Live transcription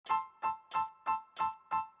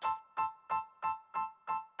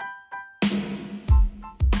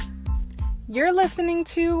You're listening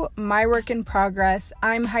to My Work in Progress.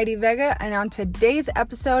 I'm Heidi Vega, and on today's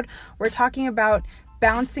episode, we're talking about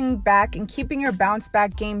bouncing back and keeping your bounce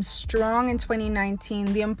back game strong in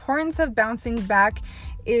 2019. The importance of bouncing back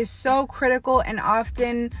is so critical and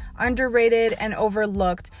often underrated and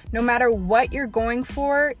overlooked. No matter what you're going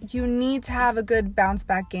for, you need to have a good bounce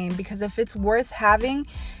back game, because if it's worth having,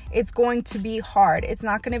 it's going to be hard. It's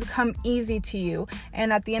not going to become easy to you.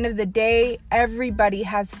 And at the end of the day, everybody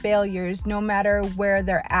has failures, no matter where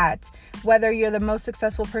they're at. Whether you're the most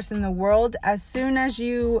successful person in the world, as soon as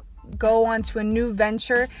you go on to a new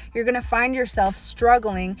venture, you're going to find yourself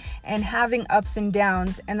struggling and having ups and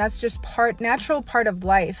downs. And that's just natural part of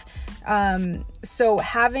life. So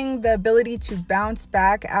having the ability to bounce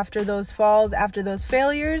back after those falls, after those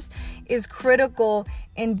failures, is critical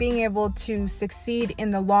in being able to succeed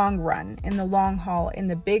in the long run, in the long haul, in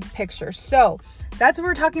the big picture. So that's what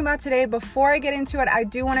we're talking about today. Before I get into it, I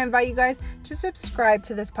do want to invite you guys to subscribe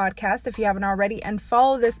to this podcast if you haven't already, and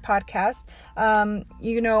follow this podcast.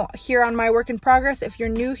 Here on My Work in Progress, if you're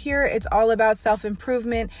new here, it's all about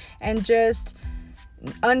self-improvement and just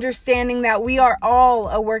understanding that we are all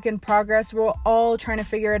a work in progress. We're all trying to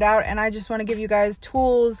figure it out. And I just want to give you guys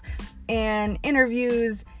tools and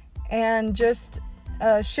interviews and just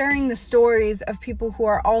sharing the stories of people who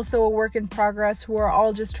are also a work in progress, who are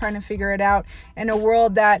all just trying to figure it out in a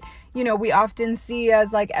world that, we often see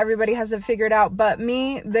as like everybody has it figured out. But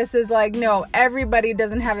me, this is like, no, everybody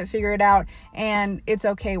doesn't have it figured out, and it's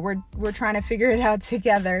okay. We're trying to figure it out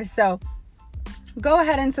together. So go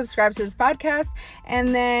ahead and subscribe to this podcast,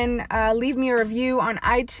 and then leave me a review on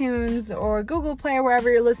iTunes or Google Play or wherever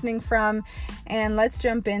you're listening from. And let's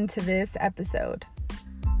jump into this episode.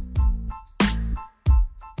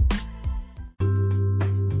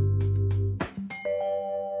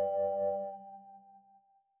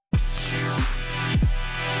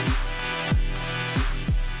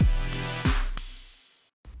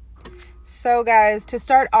 So guys, to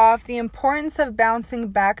start off, the importance of bouncing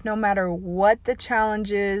back no matter what the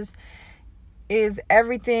challenge is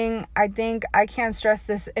everything. I think I can't stress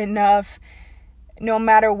this enough. No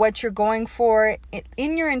matter what you're going for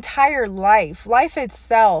in your entire life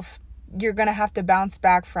itself, you're going to have to bounce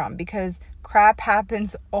back from, because crap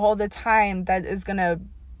happens all the time that is going to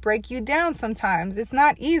break you down sometimes. It's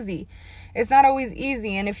not easy. It's not always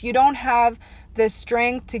easy. And if you don't have the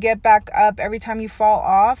strength to get back up every time you fall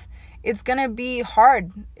off, it's going to be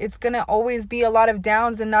hard. It's going to always be a lot of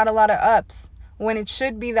downs and not a lot of ups, when it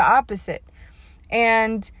should be the opposite.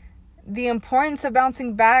 And the importance of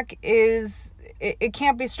bouncing back is, it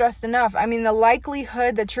can't be stressed enough. I mean, the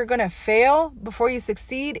likelihood that you're going to fail before you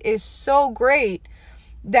succeed is so great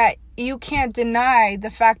that you can't deny the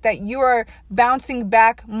fact that you are bouncing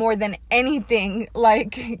back more than anything.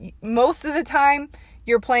 Like, most of the time,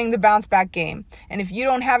 you're playing the bounce back game. And if you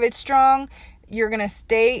don't have it strong, you're going to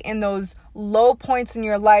stay in those low points in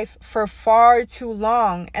your life for far too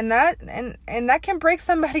long. And that can break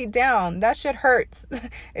somebody down. That shit hurts.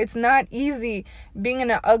 It's not easy being in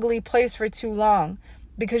an ugly place for too long,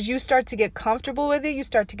 because you start to get comfortable with it. You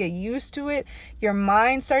start to get used to it. Your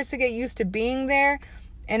mind starts to get used to being there.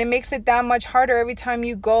 And it makes it that much harder every time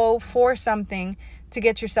you go for something to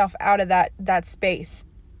get yourself out of that space.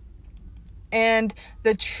 And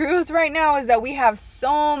the truth right now is that we have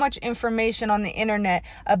so much information on the internet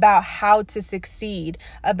about how to succeed,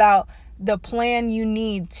 about the plan you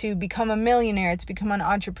need to become a millionaire, to become an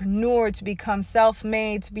entrepreneur, to become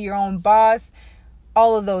self-made, to be your own boss,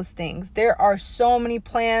 all of those things. There are so many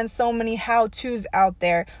plans, so many how-tos out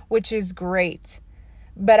there, which is great.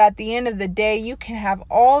 But at the end of the day, you can have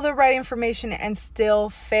all the right information and still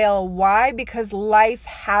fail. Why? Because life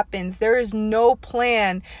happens. There is no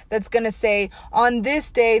plan that's going to say, on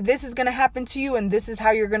this day, this is going to happen to you and this is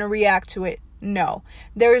how you're going to react to it. No.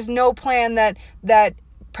 There is no plan that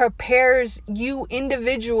prepares you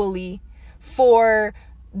individually for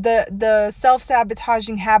the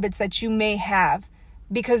self-sabotaging habits that you may have.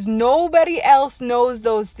 Because nobody else knows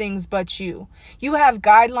those things but you. You have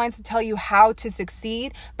guidelines to tell you how to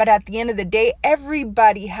succeed, but at the end of the day,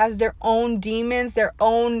 everybody has their own demons, their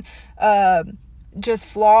own just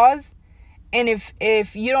flaws. And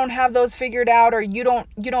if you don't have those figured out, or you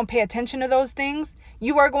don't pay attention to those things,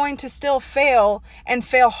 you are going to still fail, and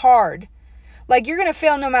fail hard. Like, you're going to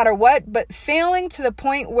fail no matter what, but failing to the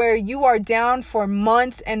point where you are down for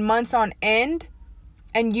months and months on end,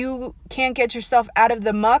 and you can't get yourself out of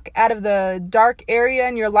the muck, out of the dark area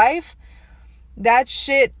in your life, that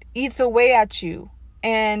shit eats away at you.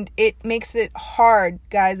 And it makes it hard,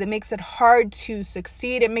 guys. It makes it hard to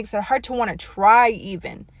succeed. It makes it hard to want to try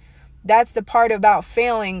even. That's the part about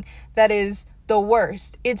failing that is the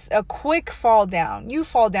worst. It's a quick fall down. You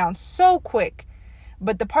fall down so quick.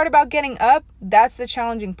 But the part about getting up, that's the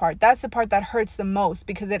challenging part. That's the part that hurts the most,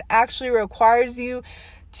 because it actually requires you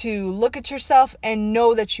to look at yourself and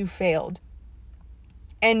know that you failed.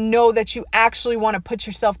 And know that you actually want to put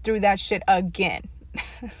yourself through that shit again.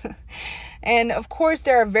 And of course,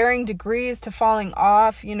 there are varying degrees to falling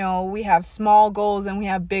off. You know, we have small goals and we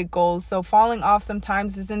have big goals. So falling off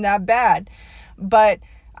sometimes isn't that bad. But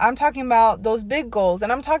I'm talking about those big goals,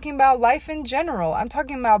 and I'm talking about life in general. I'm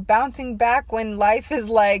talking about bouncing back when life is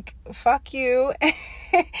like, fuck you,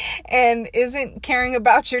 and isn't caring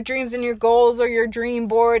about your dreams and your goals or your dream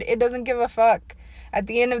board. It doesn't give a fuck. At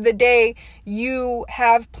the end of the day, you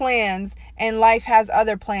have plans and life has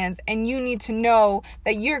other plans, and you need to know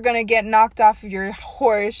that you're going to get knocked off of your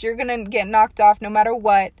horse. You're going to get knocked off no matter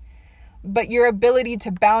what. But your ability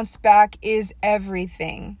to bounce back is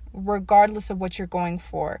everything, regardless of what you're going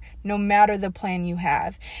for, no matter the plan you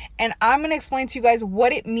have. And I'm going to explain to you guys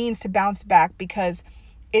what it means to bounce back, because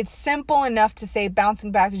it's simple enough to say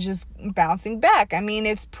bouncing back is just bouncing back. I mean,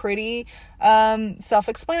 it's pretty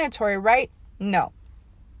self-explanatory, right? No.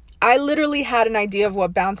 I literally had an idea of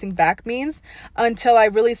what bouncing back means until I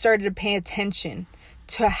really started to pay attention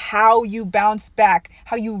to how you bounce back,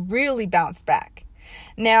 how you really bounce back.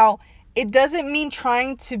 Now, it doesn't mean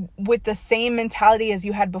trying to with the same mentality as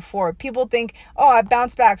you had before. People think, oh, I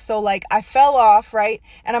bounced back. So like I fell off, right?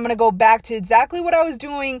 And I'm going to go back to exactly what I was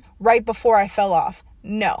doing right before I fell off.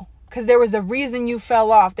 No, because there was a reason you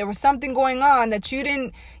fell off. There was something going on that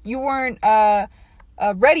you weren't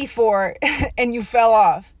ready for and you fell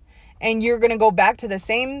off. And you're going to go back to the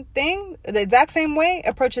same thing, the exact same way,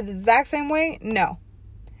 approach it the exact same way? No.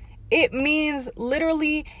 It means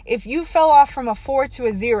literally if you fell off from a 4 to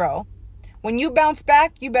a 0, when you bounce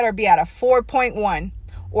back, you better be at a 4.1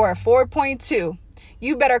 or a 4.2.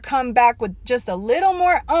 You better come back with just a little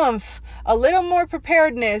more oomph, a little more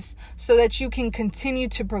preparedness so that you can continue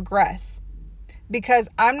to progress. Because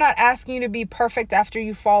I'm not asking you to be perfect after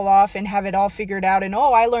you fall off and have it all figured out and,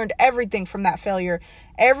 oh, I learned everything from that failure.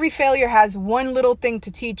 Every failure has one little thing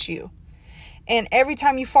to teach you. And every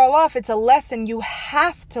time you fall off, it's a lesson you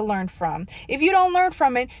have to learn from. If you don't learn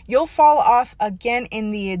from it, you'll fall off again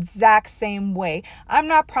in the exact same way. I'm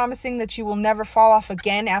not promising that you will never fall off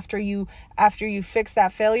again after you fix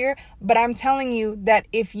that failure. But I'm telling you that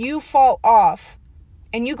if you fall off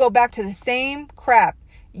and you go back to the same crap,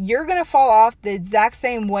 you're going to fall off the exact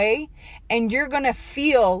same way, and you're going to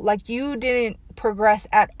feel like you didn't progress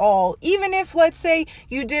at all. Even if, let's say,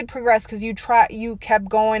 you did progress because you kept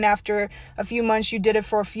going after a few months, you did it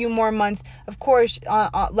for a few more months. Of course,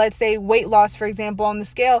 let's say weight loss, for example, on the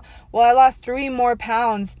scale. Well, I lost 3 more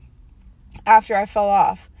pounds after I fell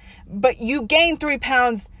off, but you gained 3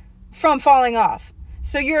 pounds from falling off.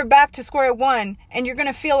 So you're back to square one, and you're going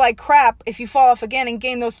to feel like crap if you fall off again and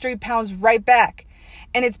gain those 3 pounds right back.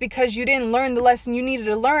 And it's because you didn't learn the lesson you needed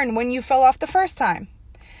to learn when you fell off the first time.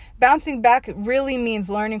 Bouncing back really means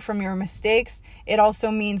learning from your mistakes. It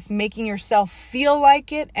also means making yourself feel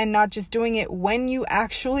like it and not just doing it when you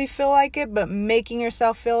actually feel like it, but making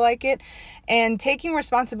yourself feel like it, and taking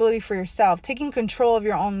responsibility for yourself, taking control of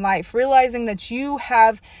your own life, realizing that you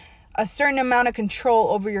have a certain amount of control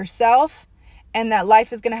over yourself and that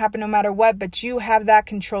life is going to happen no matter what, but you have that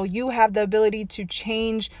control. You have the ability to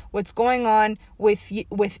change what's going on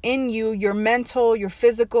within you, your mental, your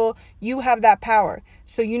physical. You have that power.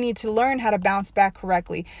 So you need to learn how to bounce back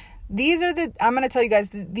correctly. I'm going to tell you guys,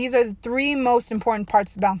 these are the 3 most important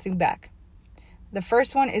parts of bouncing back. The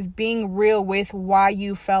first one is being real with why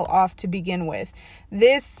you fell off to begin with.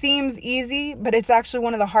 This seems easy, but it's actually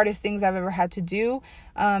one of the hardest things I've ever had to do,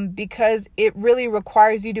 because it really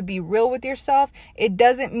requires you to be real with yourself. It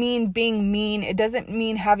doesn't mean being mean. It doesn't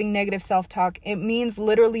mean having negative self-talk. It means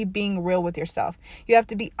literally being real with yourself. You have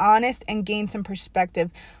to be honest and gain some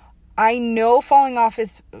perspective. I know falling off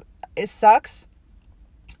it sucks.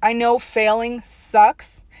 I know failing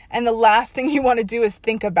sucks. And the last thing you want to do is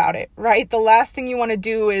think about it, right? The last thing you want to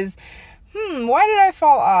do is, why did I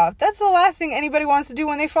fall off? That's the last thing anybody wants to do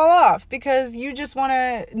when they fall off, because you just want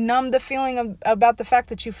to numb the feeling about the fact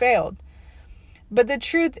that you failed. But the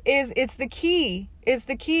truth is, it's the key.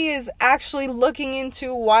 The key is actually looking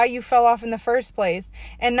into why you fell off in the first place,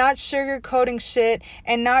 and not sugarcoating shit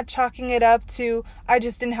and not chalking it up to, I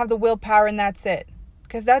just didn't have the willpower and that's it.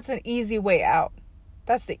 Because that's an easy way out.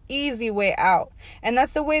 That's the easy way out. And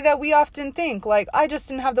that's the way that we often think. Like, I just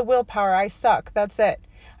didn't have the willpower. I suck. That's it.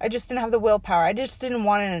 I just didn't have the willpower. I just didn't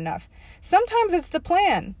want it enough. Sometimes it's the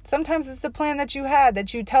plan. Sometimes it's the plan that you had,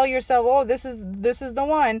 that you tell yourself, oh, this is the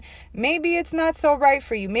one. Maybe it's not so right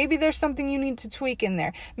for you. Maybe there's something you need to tweak in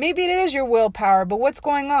there. Maybe it is your willpower, but what's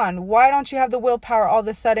going on? Why don't you have the willpower all of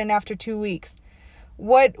a sudden after 2 weeks?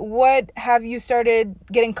 What have you started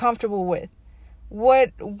getting comfortable with?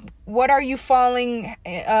 What are you falling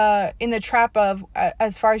in the trap of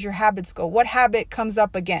as far as your habits go? What habit comes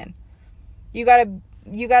up again? You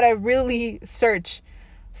gotta really search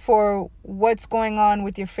for what's going on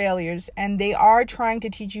with your failures, and they are trying to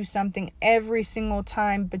teach you something every single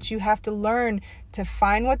time, but you have to learn to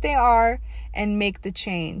find what they are and make the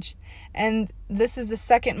change. And this is the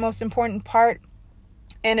second most important part,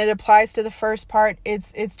 and it applies to the first part.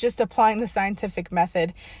 It's just applying the scientific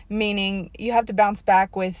method, meaning you have to bounce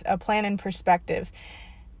back with a plan and perspective.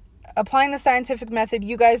 Applying the scientific method,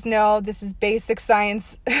 you guys know this is basic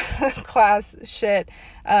science class shit.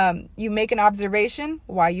 You make an observation,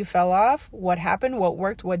 why you fell off, what happened, what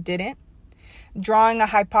worked, what didn't. Drawing a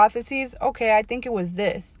hypothesis, okay, I think it was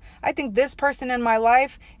this. I think this person in my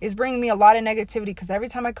life is bringing me a lot of negativity, because every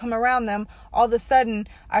time I come around them, all of a sudden,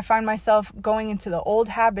 I find myself going into the old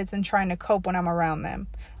habits and trying to cope when I'm around them.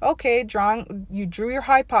 Okay, you drew your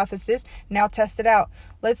hypothesis, now test it out.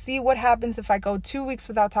 Let's see what happens if I go 2 weeks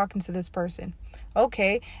without talking to this person.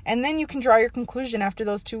 Okay, and then you can draw your conclusion after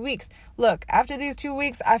those 2 weeks. Look, after these 2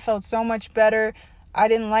 weeks, I felt so much better. I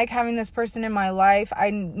didn't like having this person in my life.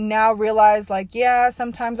 I now realize,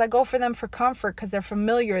 sometimes I go for them for comfort because they're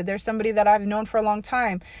familiar. They're somebody that I've known for a long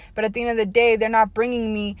time. But at the end of the day, they're not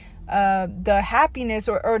bringing me the happiness,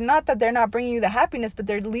 or not that they're not bringing you the happiness, but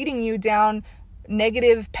they're leading you down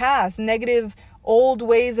negative paths, negative old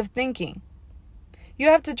ways of thinking. You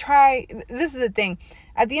have to try. This is the thing.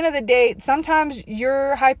 At the end of the day, sometimes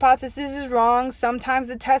your hypothesis is wrong. Sometimes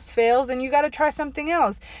the test fails and you got to try something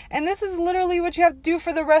else. And this is literally what you have to do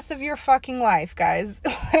for the rest of your fucking life, guys.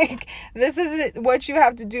 This is what you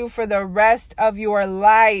have to do for the rest of your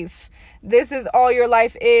life. This is all your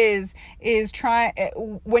life is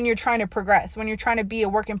when you're trying to progress, when you're trying to be a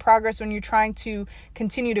work in progress, when you're trying to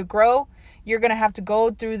continue to grow, you're going to have to go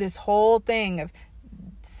through this whole thing of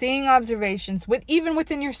seeing observations even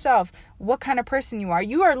within yourself, what kind of person you are.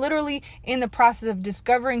 You are literally in the process of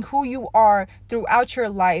discovering who you are throughout your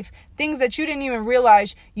life, things that you didn't even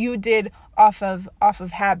realize you did off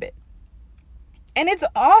of habit. And it's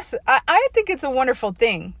awesome. I think it's a wonderful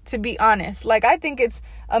thing, to be honest. I think it's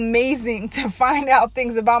amazing to find out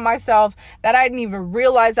things about myself that I didn't even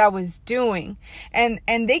realize I was doing. And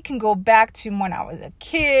they can go back to when I was a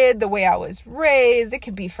kid, the way I was raised. It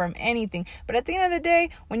could be from anything. But at the end of the day,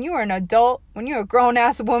 when you are an adult, when you're a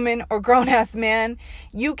grown-ass woman or grown-ass man,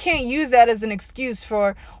 you can't use that as an excuse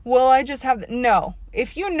for, I just have... No.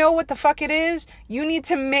 If you know what the fuck it is, you need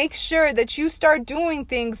to make sure that you start doing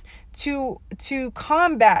things to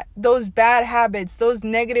combat those bad habits, those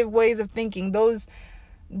negative ways of thinking, those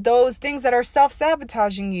things that are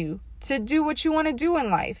self-sabotaging you to do what you want to do in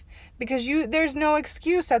life. Because there's no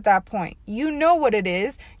excuse at that point. You know what it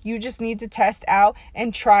is. You just need to test out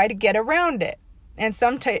and try to get around it. And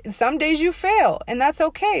some days you fail, and that's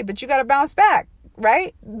okay, but you got to bounce back.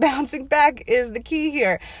 Right? Bouncing back is the key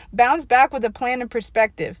here. Bounce back with a plan and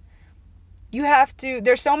perspective. You have to,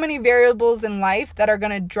 there's so many variables in life that are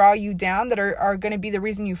going to draw you down, that are going to be the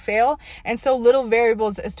reason you fail, and so little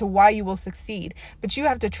variables as to why you will succeed. But you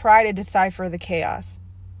have to try to decipher the chaos.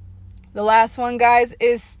 The last one, guys,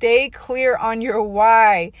 is stay clear on your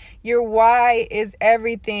why. Your why is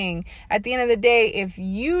everything. At the end of the day, if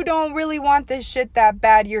you don't really want this shit that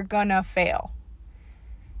bad, you're gonna fail.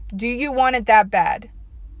 Do you want it that bad?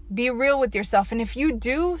 Be real with yourself. And if you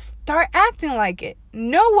do, start acting like it.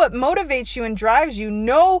 Know what motivates you and drives you.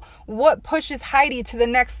 Know what pushes Heidi to the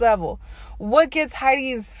next level. What gets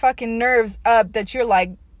Heidi's fucking nerves up that you're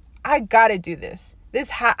like, I gotta do this.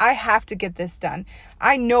 I have to get this done.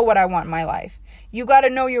 I know what I want in my life. You gotta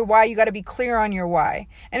know your why. You gotta be clear on your why.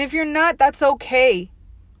 And if you're not, that's okay.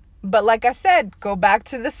 But like I said, go back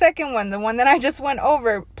to the second one, the one that I just went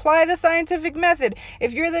over. Apply the scientific method.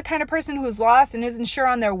 If you're the kind of person who's lost and isn't sure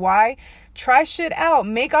on their why, try shit out.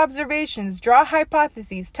 Make observations. Draw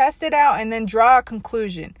hypotheses. Test it out. And then draw a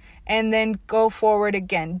conclusion. And then go forward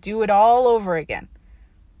again. Do it all over again.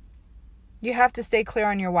 You have to stay clear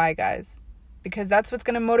on your why, guys. Because that's what's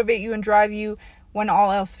going to motivate you and drive you when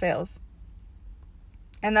all else fails.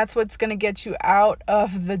 And that's what's going to get you out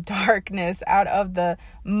of the darkness, out of the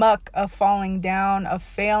muck of falling down, of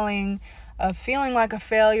failing, of feeling like a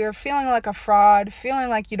failure, feeling like a fraud, feeling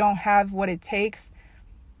like you don't have what it takes.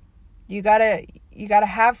 You got to you got to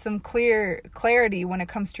have some clarity when it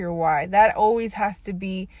comes to your why. That always has to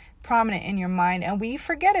be prominent in your mind, and we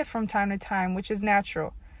forget it from time to time, which is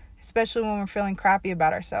natural, especially when we're feeling crappy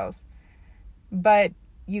about ourselves. But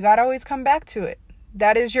you got to always come back to it.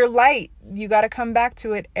 That is your light. You got to come back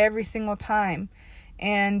to it every single time.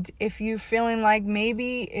 And if you're feeling like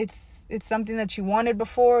maybe it's something that you wanted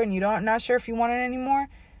before and not sure if you want it anymore,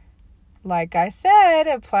 like I said,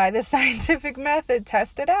 apply the scientific method,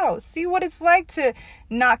 test it out. See what it's like to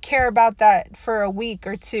not care about that for a week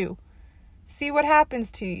or two. See what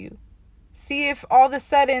happens to you. See if all of a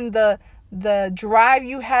sudden the drive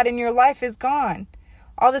you had in your life is gone.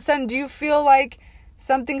 All of a sudden, do you feel like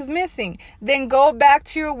something's missing? Then go back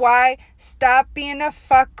to your why. Stop being a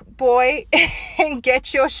fuck boy and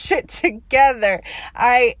get your shit together.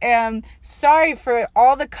 I am sorry for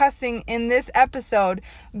all the cussing in this episode,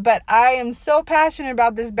 but I am so passionate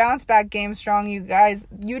about this bounce back game strong, you guys.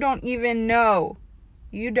 You don't even know.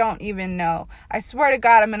 I swear to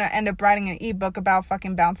God, I'm going to end up writing an ebook about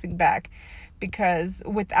fucking bouncing back, because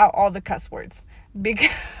without all the cuss words,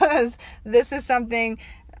 because this is something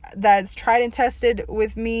that's tried and tested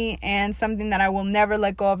with me and something that I will never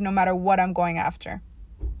let go of no matter what I'm going after.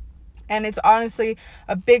 And it's honestly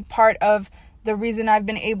a big part of the reason I've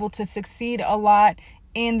been able to succeed a lot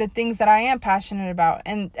in the things that I am passionate about,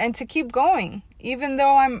 and to keep going. Even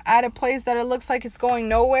though I'm at a place that it looks like it's going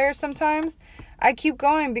nowhere sometimes, I keep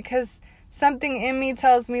going because something in me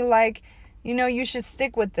tells me, like, you know, you should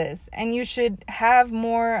stick with this, and you should have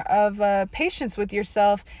more of patience with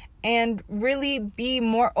yourself and really be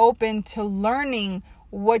more open to learning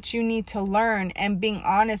what you need to learn and being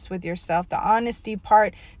honest with yourself. The honesty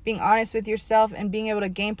part, being honest with yourself and being able to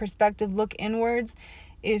gain perspective, look inwards,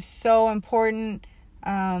 is so important.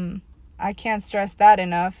 I can't stress that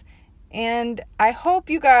enough. And I hope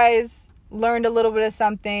you guys learned a little bit of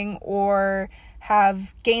something or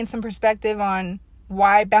have gained some perspective on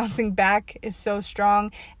why bouncing back is so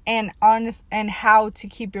strong and honest, and how to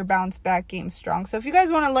keep your bounce back game strong. So if you guys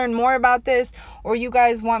want to learn more about this, or you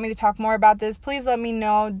guys want me to talk more about this, please let me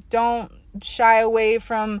know. Don't shy away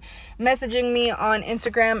from messaging me on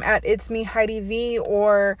Instagram at It's Me Heidi V,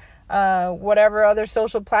 or whatever other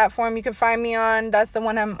social platform you can find me on. That's the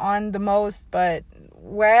one I'm on the most, but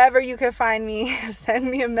wherever you can find me, send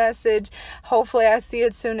me a message. Hopefully I see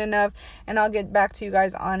it soon enough, and I'll get back to you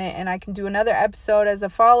guys on it, and I can do another episode as a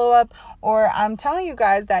follow-up. Or I'm telling you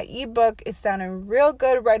guys, that ebook is sounding real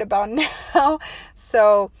good right about now.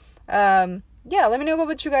 So yeah, let me know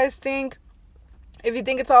what you guys think. If you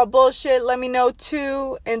think it's all bullshit, let me know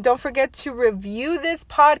too. And don't forget to review this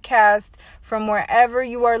podcast from wherever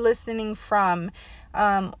you are listening from.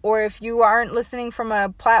 Or if you aren't listening from a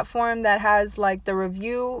platform that has like the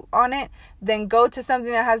review on it, then go to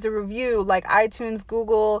something that has a review, like iTunes,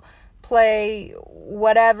 Google Play,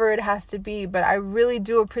 whatever it has to be. But I really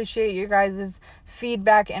do appreciate your guys'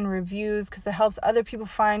 feedback and reviews, because it helps other people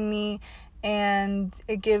find me, and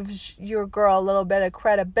it gives your girl a little bit of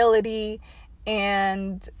credibility,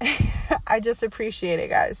 and I just appreciate it,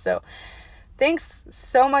 guys. So thanks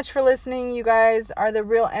so much for listening. You guys are the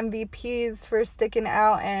real MVPs for sticking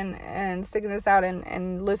out and sticking this out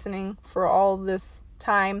and listening for all this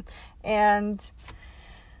time. And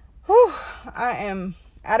I am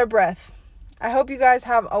out of breath. I hope you guys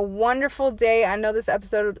have a wonderful day. I know this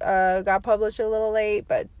episode got published a little late,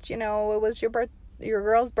 but you know, it was your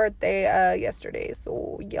girl's birthday yesterday,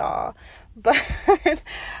 so yeah. But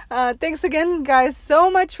thanks again, guys, so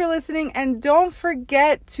much for listening, and don't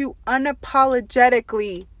forget to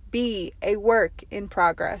unapologetically be a work in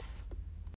progress.